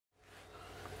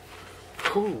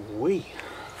Hoo-wee.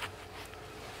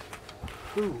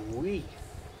 Hoo-wee.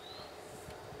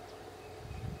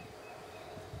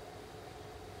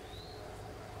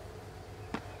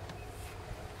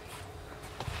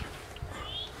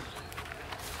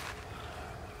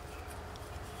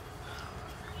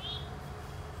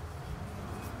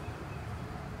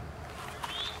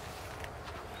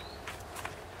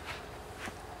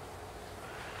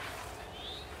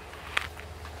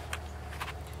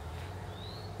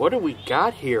 What do we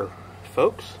got here,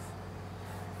 folks?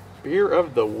 Beer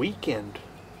of the weekend.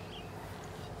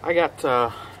 I got,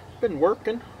 been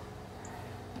working.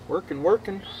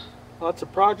 Lots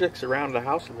of projects around the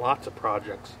house, lots of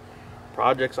projects.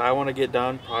 Projects I want to get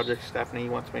done, projects Stephanie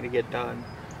wants me to get done,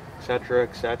 etc.,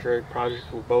 etc.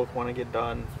 Projects we both want to get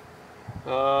done.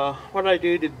 What did I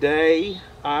do today?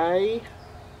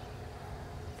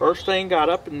 First thing, got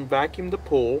up and vacuumed the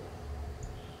pool.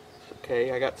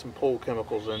 Okay, I got some pool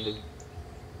chemicals in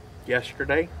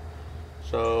yesterday,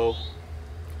 so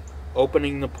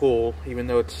opening the pool, even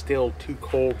though it's still too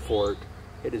cold for it,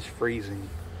 it is freezing.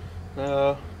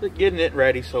 Getting it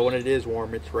ready so when it is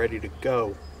warm, it's ready to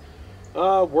go.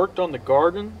 Worked on the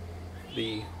garden,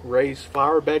 the raised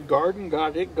flower bed garden,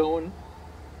 got it going.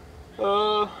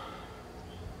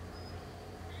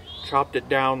 Chopped it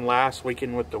down last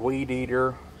weekend with the weed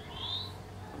eater.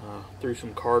 Threw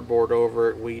some cardboard over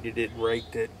it, weeded it,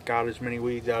 raked it, got as many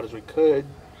weeds out as we could.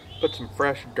 Put some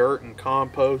fresh dirt and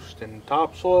compost and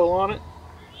topsoil on it.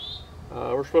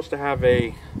 We're supposed to have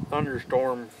a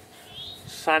thunderstorm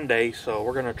Sunday, so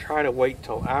we're going to try to wait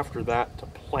till after that to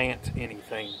plant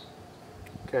anything.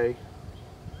 Okay.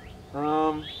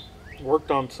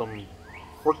 Worked on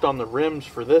the rims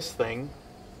for this thing.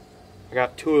 I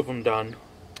got 2 of them done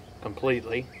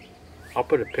completely. I'll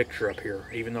put a picture up here,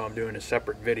 even though I'm doing a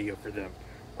separate video for them.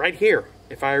 Right here,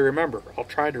 if I remember. I'll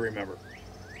try to remember.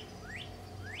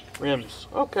 Rims.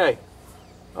 Okay.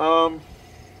 Now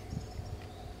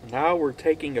we're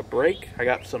taking a break. I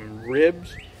got some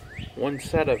ribs. 1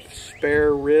 set of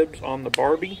spare ribs on the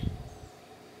Barbie.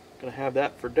 Gonna have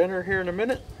that for dinner here in a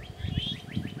minute.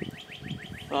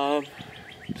 So,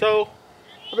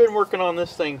 I've been working on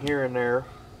this thing here and there.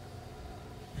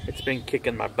 It's been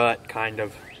kicking my butt, kind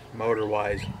of,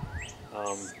 motor-wise.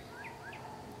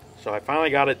 So I finally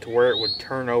got it to where it would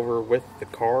turn over with the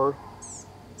car.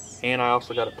 And I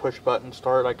also got a push button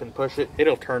start. I can push it.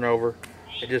 It'll turn over.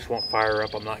 It just won't fire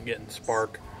up. I'm not getting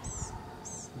spark.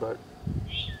 But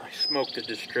I smoked a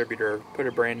distributor. Put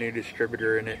a brand new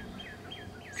distributor in it.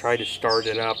 Tried to start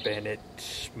it up and it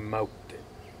smoked it.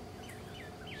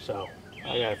 So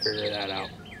I gotta figure that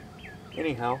out.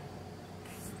 Anyhow.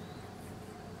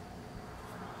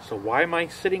 So why am I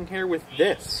sitting here with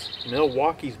this?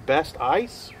 Milwaukee's Best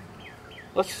Ice?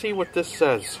 Let's see what this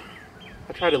says.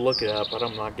 I tried to look it up, but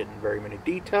I'm not getting very many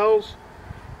details.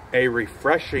 A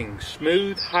refreshing,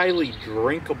 smooth, highly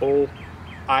drinkable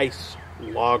ice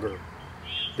lager.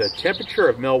 The temperature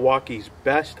of Milwaukee's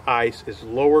Best Ice is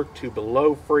lower to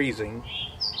below freezing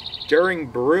during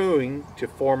brewing to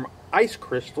form ice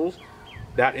crystals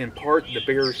that impart the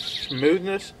beer's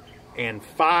smoothness and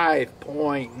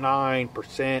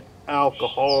 5.9%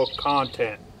 alcohol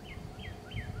content.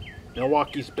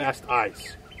 Milwaukee's Best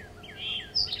Ice.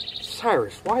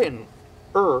 Cyrus, why on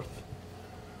earth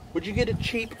would you get a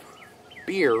cheap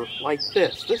beer like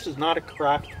this? This is not a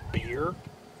craft beer.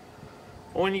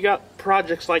 When you got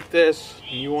projects like this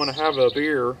and you want to have a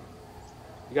beer,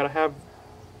 you got to have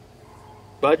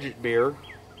budget beer,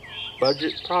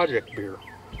 budget project beer.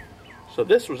 So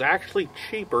this was actually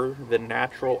cheaper than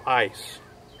natural ice.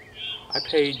 I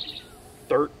paid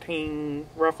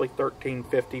roughly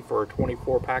 $13.50 for a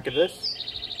 24 pack of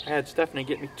this. I had Stephanie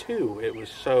get me 2. It was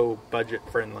so budget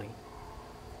friendly.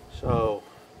 So,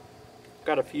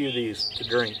 got a few of these to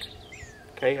drink.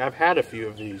 Okay, I've had a few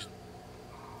of these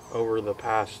over the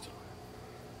past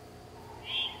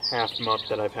half month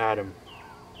that I've had them.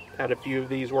 Had a few of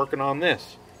these working on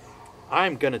this.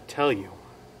 I'm gonna tell you,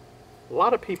 a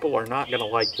lot of people are not going to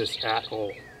like this at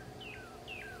all.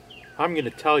 I'm going to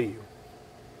tell you,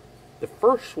 the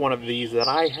first one of these that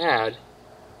I had,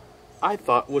 I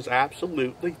thought was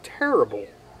absolutely terrible.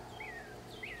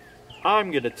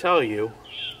 I'm going to tell you,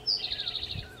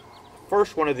 the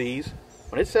first one of these,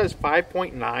 when it says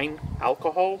 5.9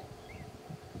 alcohol,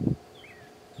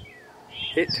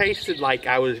 it tasted like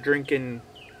I was drinking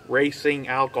racing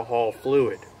alcohol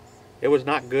fluid. It was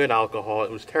not good alcohol,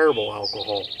 it was terrible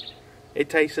alcohol. It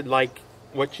tasted like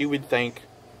what you would think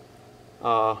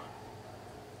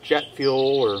jet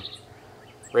fuel or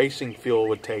racing fuel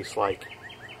would taste like.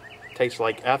 Tastes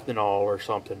like ethanol or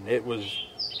something. It was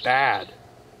bad.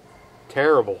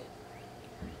 Terrible.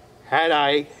 Had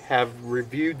I have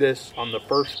reviewed this on the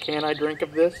first can I drink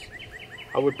of this,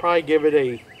 I would probably give it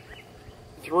a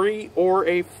 3 or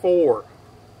a 4.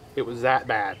 It was that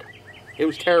bad. It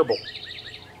was terrible.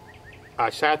 I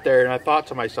sat there and I thought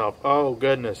to myself, oh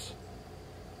goodness,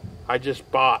 I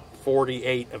just bought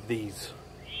 48 of these.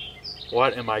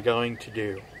 What am I going to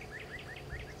do?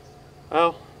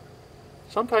 Well,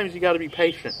 sometimes you got to be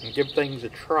patient and give things a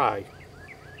try.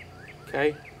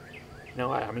 Okay? You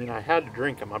know, I mean, I had to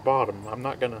drink them. I bought them. I'm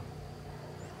not gonna...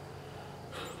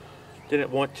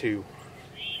 Didn't want to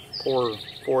pour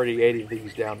 48 of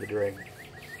these down the drain.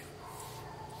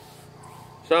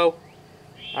 So,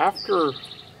 after...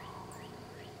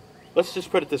 Let's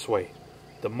just put it this way.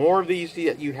 The more of these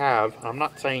that you have, I'm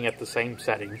not saying at the same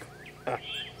setting.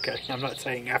 Okay, I'm not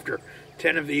saying after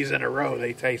 10 of these in a row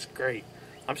they taste great.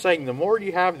 I'm saying the more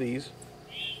you have these,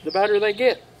 the better they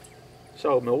get.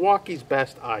 So, Milwaukee's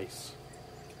Best Ice.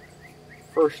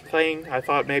 First thing, I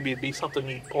thought maybe it'd be something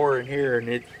you'd pour in here and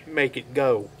it'd make it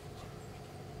go.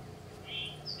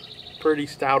 Pretty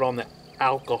stout on the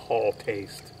alcohol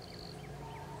taste.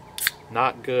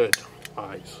 Not good,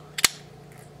 guys.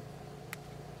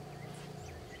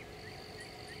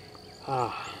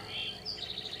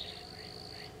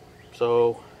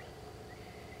 So,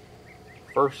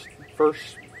 first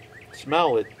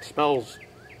smell, it smells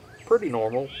pretty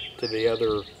normal to the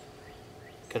other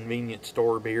convenience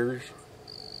store beers.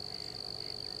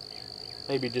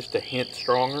 Maybe just a hint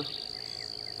stronger.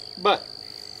 But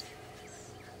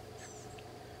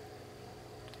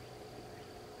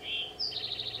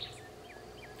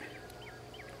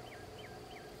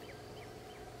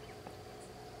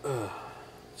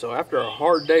so after a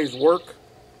hard day's work,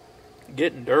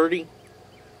 getting dirty,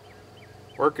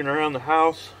 working around the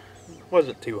house,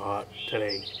 wasn't too hot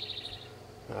today.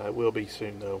 It will be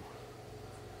soon though.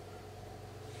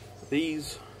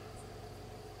 These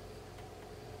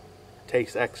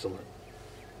taste excellent.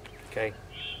 Okay,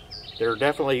 they're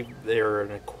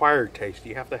an acquired taste.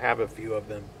 You have to have a few of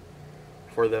them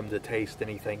for them to taste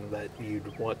anything that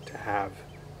you'd want to have.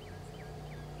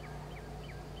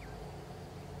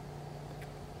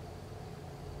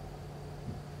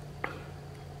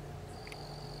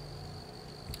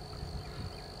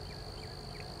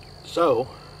 So,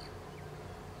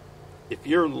 if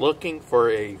you're looking for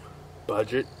a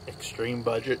budget, extreme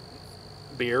budget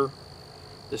beer,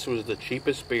 this was the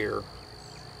cheapest beer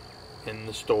in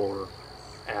the store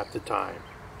at the time.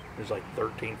 It was like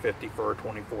 $13.50 for a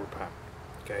 24 pack.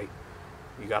 Okay,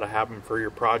 you got to have them for your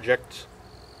projects.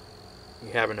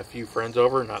 You having a few friends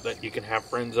over, not that you can have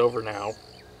friends over now.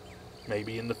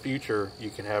 Maybe in the future you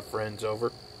can have friends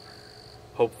over.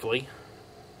 Hopefully.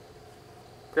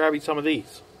 Grab you some of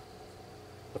these.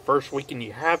 The first weekend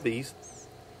you have these,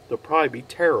 they'll probably be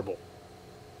terrible.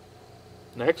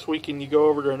 Next weekend you go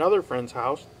over to another friend's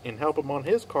house and help him on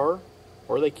his car,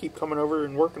 or they keep coming over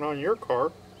and working on your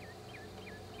car,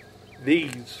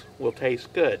 these will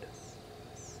taste good.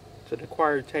 It's an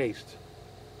acquired taste.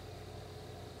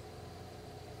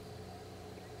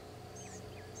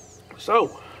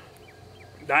 So,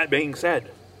 that being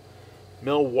said,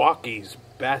 Milwaukee's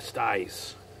Best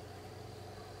Ice.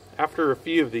 After a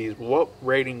few of these, what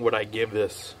rating would I give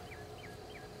this?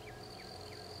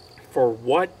 For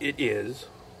what it is,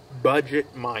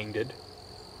 budget-minded,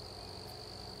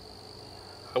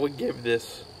 I would give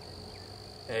this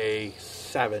a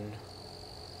 7.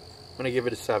 I'm going to give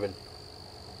it a 7.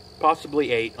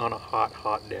 Possibly 8 on a hot,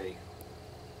 hot day.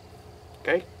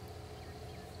 Okay?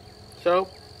 So,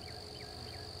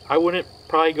 I wouldn't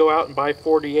probably go out and buy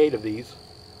 48 of these.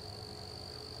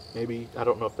 Maybe, I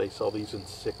don't know if they sell these in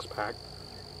 6-pack.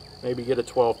 Maybe get a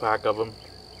 12-pack of them.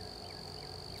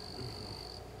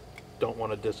 Don't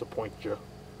want to disappoint you.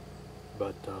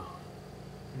 But,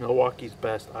 Milwaukee's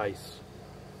Best Ice.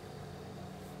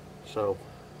 So,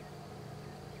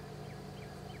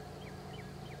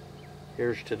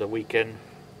 here's to the weekend.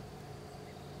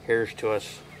 Here's to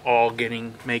us all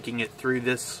making it through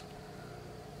this.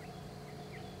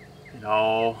 And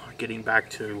all getting back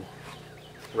to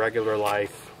regular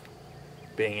life.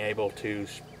 Being able to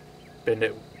spend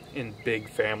it in big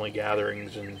family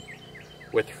gatherings and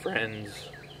with friends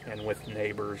and with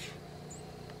neighbors.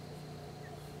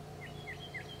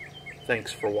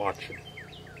 Thanks for watching.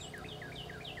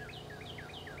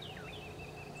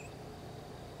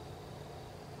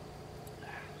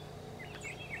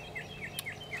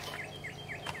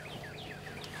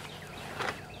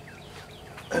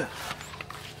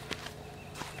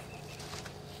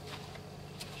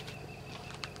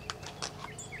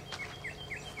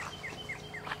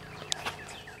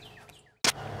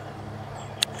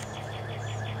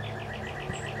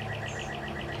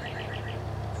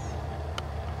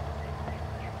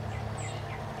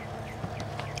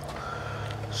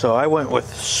 So I went with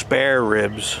spare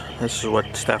ribs. This is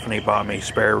what Stephanie bought me,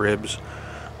 spare ribs.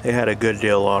 They had a good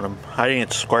deal on them. I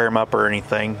didn't square them up or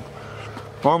anything.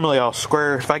 Normally I'll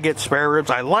square, if I get spare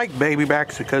ribs, I like baby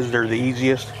backs because they're the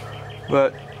easiest.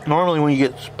 But normally when you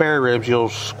get spare ribs, you'll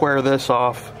square this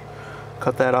off,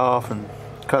 cut that off, and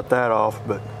cut that off.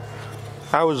 But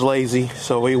I was lazy,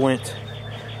 so we went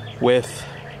with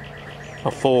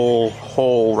a full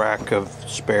whole rack of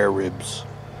spare ribs.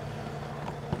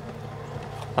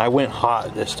 I went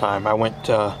hot this time. I went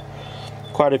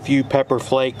quite a few pepper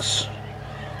flakes.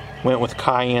 Went with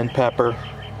cayenne pepper.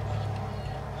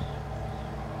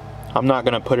 I'm not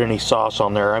going to put any sauce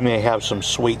on there. I may have some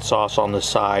sweet sauce on the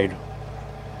side.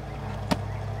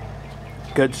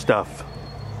 Good stuff.